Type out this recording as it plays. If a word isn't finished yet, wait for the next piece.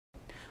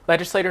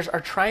Legislators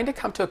are trying to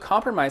come to a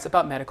compromise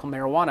about medical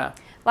marijuana.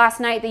 Last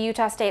night, the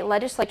Utah State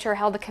Legislature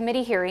held a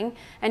committee hearing,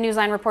 and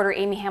Newsline reporter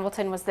Amy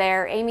Hamilton was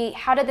there. Amy,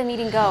 how did the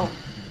meeting go?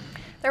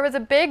 There was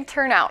a big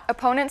turnout.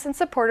 Opponents and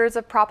supporters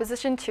of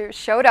Proposition 2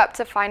 showed up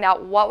to find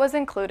out what was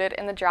included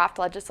in the draft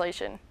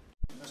legislation.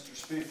 Mr.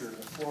 Speaker,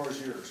 the floor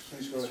is yours.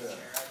 Please go ahead.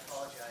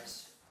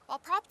 While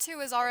Prop 2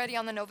 is already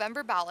on the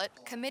November ballot,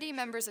 committee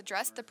members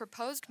addressed the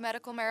proposed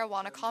medical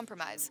marijuana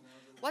compromise.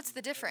 What's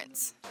the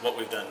difference? What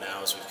we've done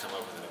now is we've come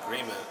up with an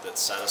agreement that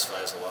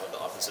satisfies a lot of the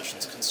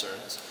opposition's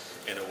concerns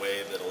in a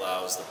way that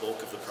allows the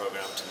bulk of the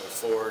program to move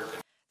forward.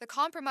 The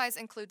compromise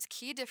includes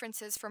key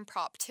differences from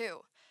Prop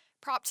 2.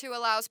 Prop 2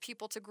 allows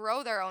people to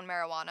grow their own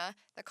marijuana.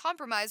 The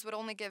compromise would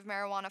only give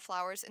marijuana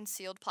flowers in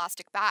sealed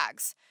plastic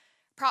bags.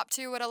 Prop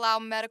 2 would allow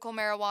medical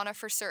marijuana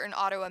for certain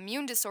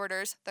autoimmune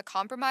disorders. The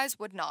compromise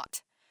would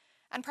not.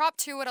 And Prop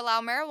 2 would allow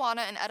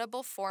marijuana in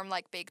edible form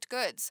like baked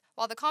goods,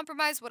 while the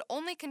compromise would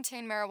only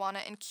contain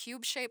marijuana in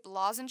cube-shaped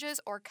lozenges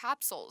or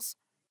capsules.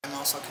 I'm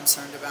also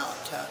concerned about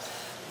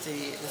the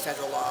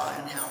federal law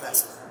and how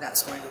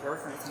that's going to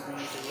work, and I think we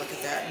need to look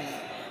at that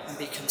and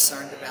be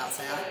concerned about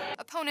that.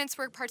 Opponents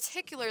were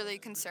particularly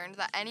concerned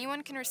that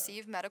anyone can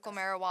receive medical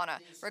marijuana,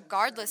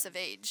 regardless of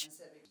age.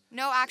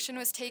 No action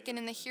was taken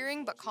in the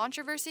hearing, but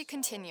controversy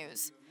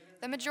continues.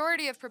 The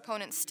majority of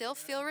proponents still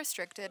feel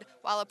restricted,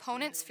 while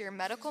opponents fear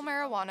medical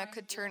marijuana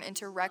could turn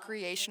into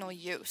recreational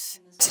use.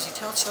 If you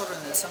tell children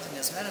that something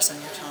is medicine,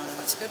 you're telling them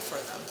it's good for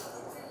them,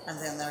 and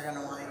then they're going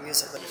to want to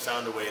use it. We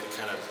found a way to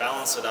kind of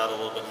balance it out a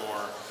little bit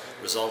more,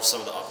 resolve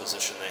some of the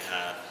opposition they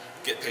had,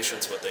 get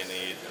patients what they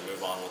need, and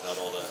move on without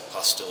all the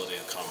hostility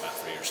and combat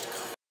for years to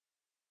come.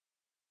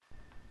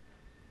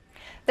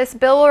 This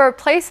bill will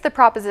replace the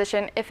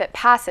proposition if it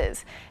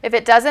passes. If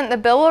it doesn't, the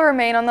bill will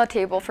remain on the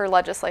table for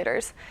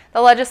legislators.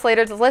 The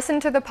legislators listen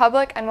to the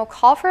public and will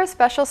call for a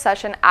special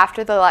session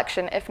after the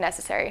election if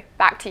necessary.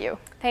 Back to you.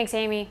 Thanks,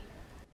 Amy.